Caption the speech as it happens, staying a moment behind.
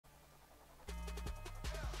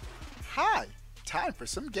Hi, time for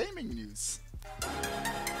some gaming news.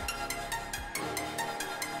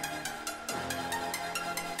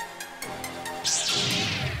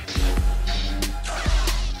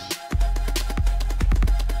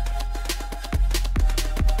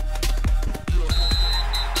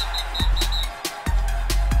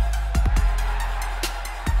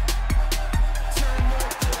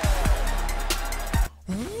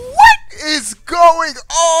 What is going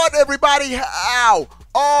on, everybody? How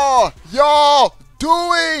are y'all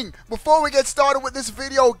doing? Before we get started with this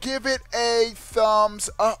video, give it a thumbs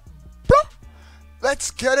up, bro.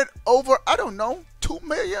 Let's get it over, I don't know, 2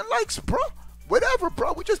 million likes, bro. Whatever,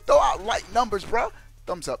 bro. We just throw out like numbers, bro.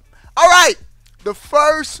 Thumbs up. All right, the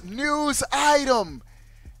first news item.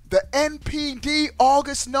 The NPD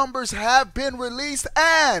August numbers have been released,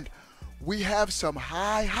 and we have some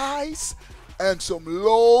high highs and some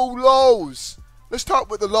low lows. Let's start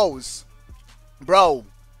with the lows. Bro,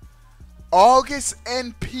 August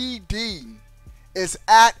NPD is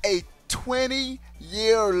at a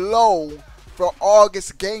 20-year low for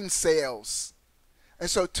August game sales. And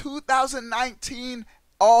so 2019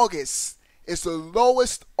 August is the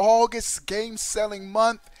lowest August game selling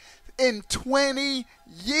month in 20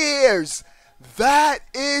 years. That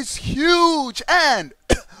is huge. And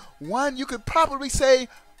one, you could probably say,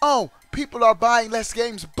 oh, people are buying less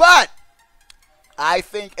games, but I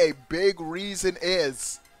think a big reason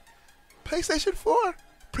is PlayStation 4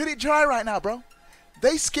 pretty dry right now, bro.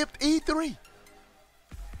 They skipped E3.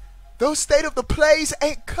 Those state of the plays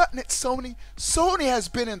ain't cutting it, Sony. Sony has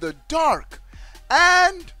been in the dark.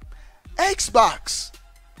 And Xbox,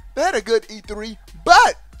 they had a good E3,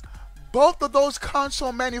 but both of those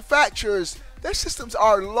console manufacturers, their systems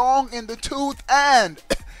are long in the tooth, and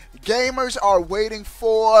gamers are waiting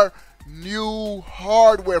for new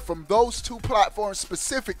hardware from those two platforms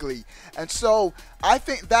specifically. And so I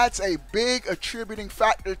think that's a big attributing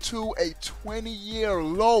factor to a 20-year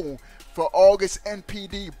low for August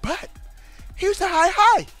NPD. But here's the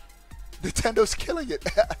high. Nintendo killing it.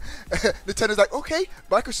 Nintendo's like, okay,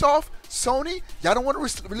 Microsoft, Sony, y'all don't want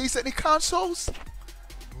to release any consoles?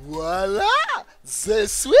 Voila! The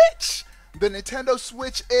Switch! The Nintendo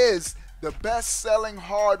Switch is the best-selling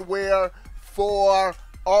hardware for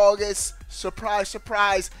August. Surprise,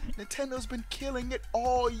 surprise. Nintendo's been killing it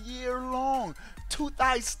all year long.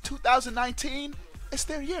 2019, it's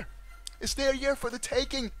their year. It's their year for the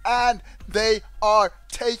taking, and they are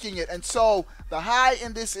taking it. And so the high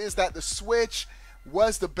in this is that the Switch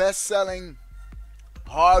was the best-selling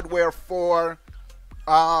hardware for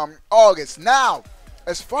August. Now,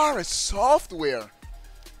 as far as software,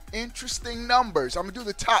 interesting numbers. I'm going to do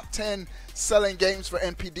the top 10 selling games for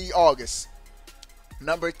NPD August.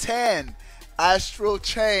 Number 10, Astral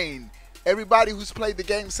Chain. Everybody who's played the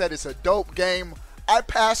game said it's a dope game. I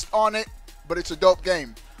passed on it, but it's a dope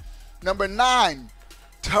game. Number 9,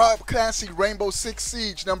 Tom Clancy Rainbow Six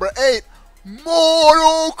Siege. Number 8,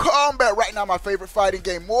 Mortal Kombat. Right now, my favorite fighting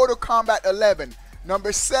game, Mortal Kombat 11.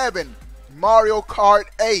 Number 7, Mario Kart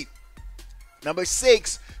 8. Number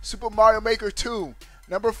 6, Super Mario Maker 2.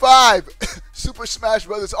 Number 5, Super Smash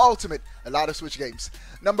Bros. Ultimate. A lot of Switch games.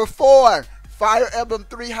 Number 4, Fire Emblem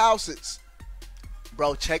 3 Houses.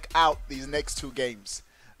 Bro, check out these next two games.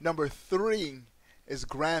 Number 3 is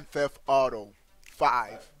Grand Theft Auto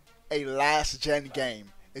 5. A last-gen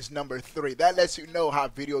game is number 3. That lets you know how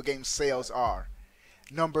video game sales are.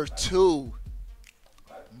 Number 2,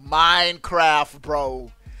 Minecraft,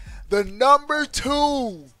 bro. The number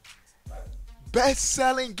 2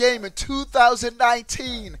 best-selling game in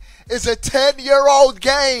 2019 is a 10-year-old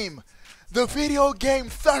game. The video game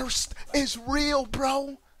thirst is real,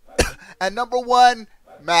 bro. And number 1,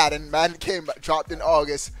 Madden. Madden dropped in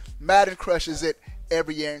August. Madden crushes it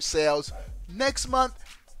every year in sales. Next month,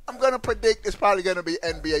 I'm going to predict it's probably going to be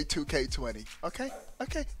NBA 2K20. Okay?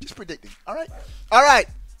 Okay, just predicting. All right.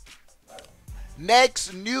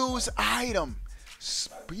 Next news item.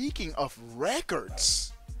 Speaking of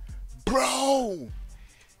records, bro,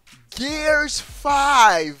 Gears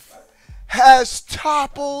 5 has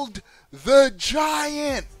toppled the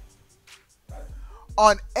Giant.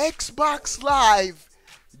 On Xbox Live,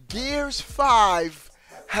 Gears 5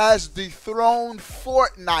 has dethroned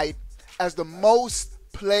Fortnite as the most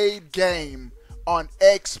played game on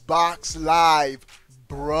Xbox Live,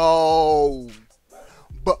 bro.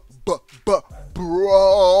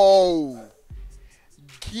 Bro.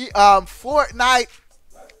 Fortnite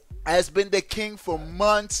has been the king for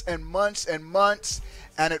months and months and months,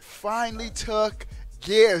 and it finally took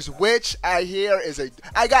Gears, which I hear is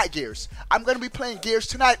I got Gears. I'm going to be playing Gears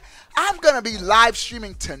tonight. I'm going to be live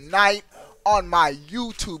streaming tonight on my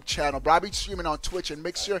YouTube channel, bro. I'll be streaming on Twitch, and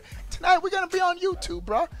make sure tonight we're going to be on YouTube,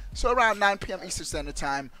 bro. So around 9 p.m. Eastern Standard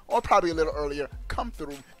Time, or probably a little earlier, come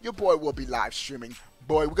through. Your boy will be live streaming.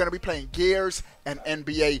 Boy, we're going to be playing Gears and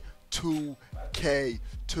NBA 2K.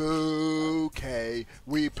 2K.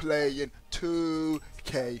 We playing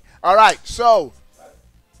 2K. All right, so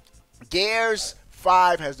Gears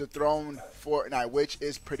 5 has dethroned Fortnite, which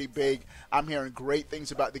is pretty big. I'm hearing great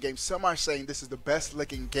things about the game. Some are saying this is the best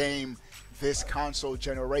looking game this console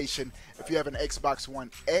generation. If you have an Xbox One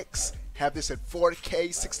X, have this at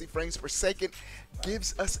 4K, 60 frames per second,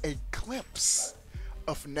 gives us a glimpse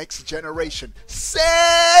of next generation.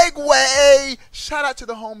 Segue! Shout out to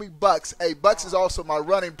the homie Bucks. Hey, Bucks is also my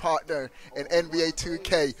running partner in NBA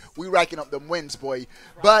 2K. We racking up them wins, boy.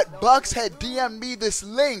 But Bucks had DM'd me this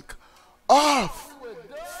link of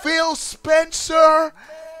Phil Spencer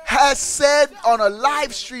has said on a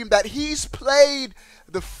live stream that he's played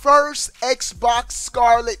the first Xbox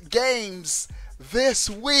Scarlet games this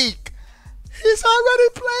week. He's already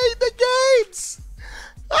played the games.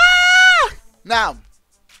 Ah! Now,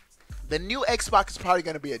 the new Xbox is probably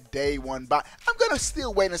going to be a day one buy. I'm going to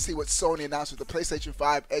still wait and see what Sony announced with the PlayStation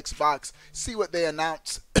 5, Xbox, see what they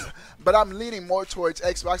announce. But I'm leaning more towards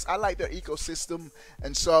Xbox. I like their ecosystem,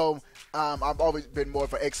 and so I've always been more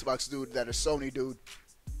of an Xbox dude than a Sony dude.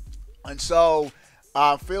 And so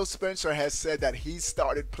Phil Spencer has said that he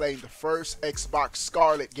started playing the first Xbox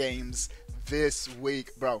Scarlet games this week.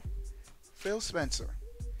 Bro, Phil Spencer,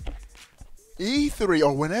 E3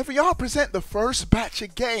 or whenever y'all present the first batch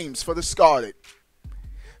of games for the Scarlet,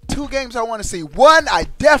 2 games I want to see. One,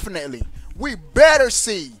 we better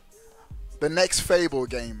see the next Fable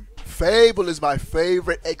game. Fable is my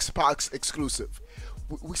favorite Xbox exclusive.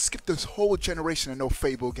 We skipped this whole generation of no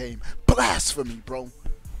Fable game. Blasphemy, bro.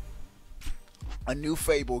 A new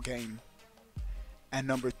Fable game. And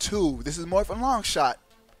number 2, this is more of a long shot,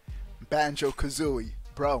 Banjo-Kazooie.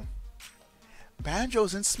 Bro,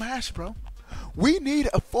 Banjo's in Smash, bro. We need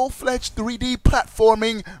a full-fledged 3D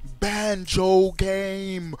platforming Banjo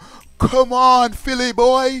game. Come on, Philly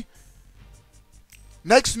boy.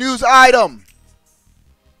 Next news item.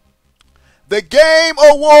 The Game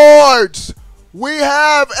Awards. We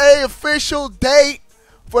have an official date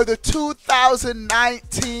for the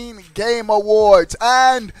 2019 Game Awards.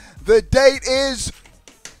 And the date is,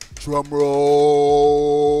 drumroll,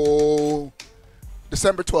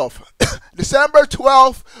 December 12th. December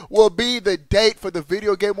 12th will be the date for the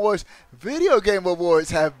Video Game Awards. Video Game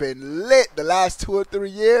Awards have been lit the last 2 or 3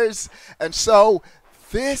 years. And so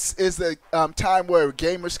this is the time where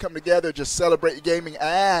gamers come together, just celebrate gaming,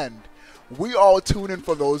 and we all tune in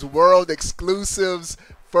for those world exclusives,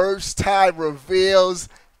 first time reveals.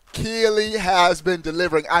 Keighley has been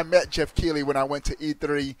delivering. I met Jeff Keighley when I went to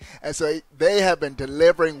E3, and so they have been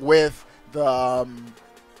delivering with the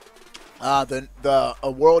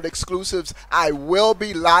world exclusives. I will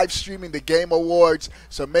be live streaming the Game Awards,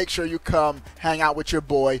 so make sure you come hang out with your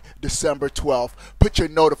boy December 12th. Put your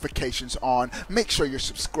notifications on. Make sure you're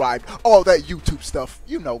subscribed. All that YouTube stuff,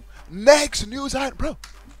 you know. Next news item, bro.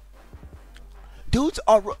 Dudes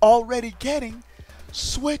are already getting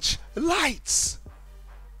Switch lights.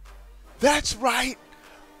 That's right.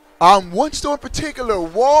 One store in particular,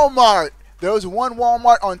 Walmart. There was one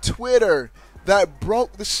Walmart on Twitter that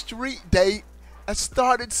broke the street date and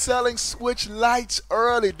started selling Switch lights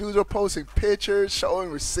early. Dudes are posting pictures,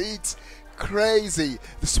 showing receipts. Crazy.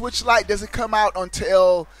 The Switch Lite doesn't come out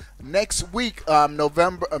until next week,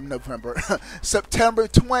 September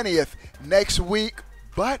 20th next week.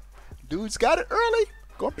 But dudes got it early.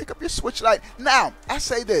 Go and pick up your Switch Lite. Now, I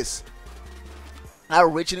say this. I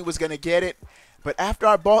originally was going to get it, but after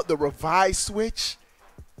I bought the revised Switch,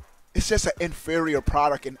 it's just an inferior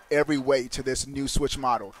product in every way to this new Switch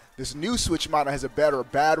model. This new Switch model has a better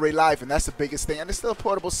battery life, and that's the biggest thing. And it's still a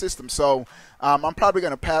portable system, so I'm probably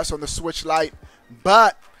going to pass on the Switch Lite.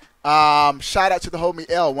 But shout out to the homie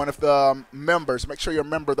L, one of the members. Make sure you're a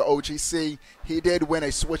member of the OGC. He did win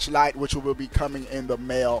a Switch Lite, which will be coming in the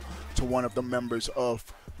mail to one of the members of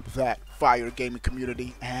that fire gaming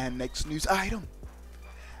community. And next news item.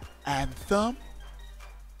 Anthem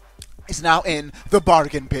is now in the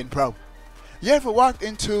bargain bin, bro. You ever walked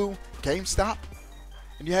into GameStop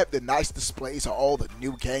and you have the nice displays of all the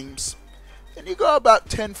new games? And you go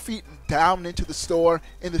about 10 feet down into the store,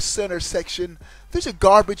 in the center section, there's a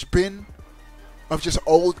garbage bin of just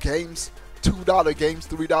old games, $2 games,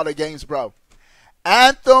 $3 games, bro.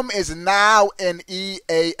 Anthem is now in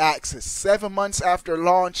EA Access. 7 months after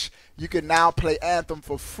launch, you can now play Anthem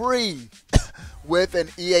for free with an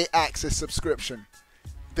EA Access subscription.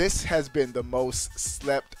 This has been the most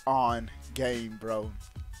slept on game, bro.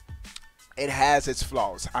 It has its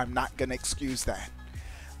flaws. I'm not going to excuse that.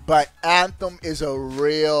 But Anthem is a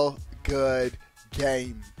real good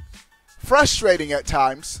game. Frustrating at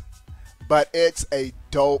times, but it's a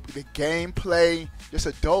dope, the gameplay, just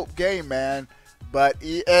a dope game, man. But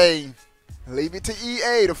EA, leave it to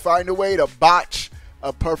EA to find a way to botch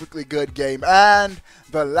a perfectly good game. And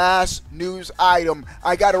the last news item,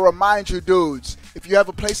 I gotta remind you dudes, if you have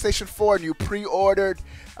a PlayStation 4 and you pre-ordered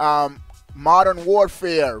Modern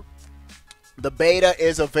Warfare, the beta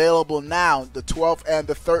is available now, the 12th and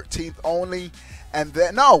the 13th only. And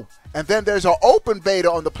then there's an open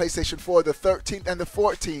beta on the PlayStation 4, the 13th and the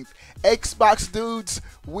 14th. Xbox dudes,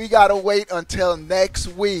 we gotta wait until next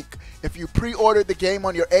week. If you pre-ordered the game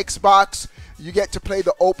on your Xbox, you get to play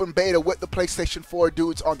the open beta with the PlayStation 4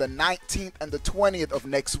 dudes on the 19th and the 20th of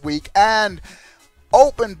next week. And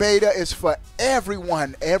open beta is for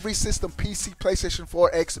everyone, every system, PC, PlayStation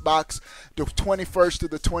 4, Xbox, the 21st to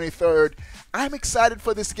the 23rd. I'm excited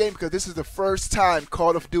for this game because this is the first time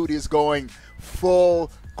Call of Duty is going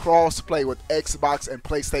full crossplay with Xbox and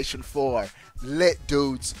PlayStation 4. Lit,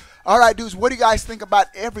 dudes. Alright, dudes, what do you guys think about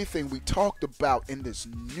everything we talked about in this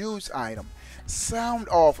news item? Sound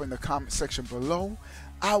off in the comment section below.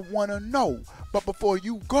 I want to know. But before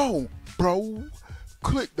you go, bro,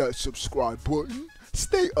 click that subscribe button.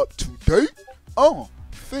 Stay up to date on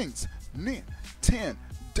things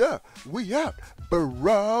Nintendo. We out,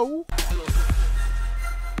 bro.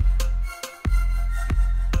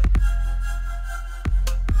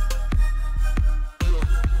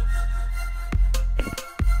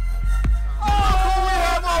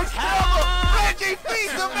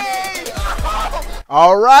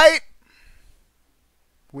 All right,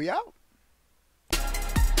 we out.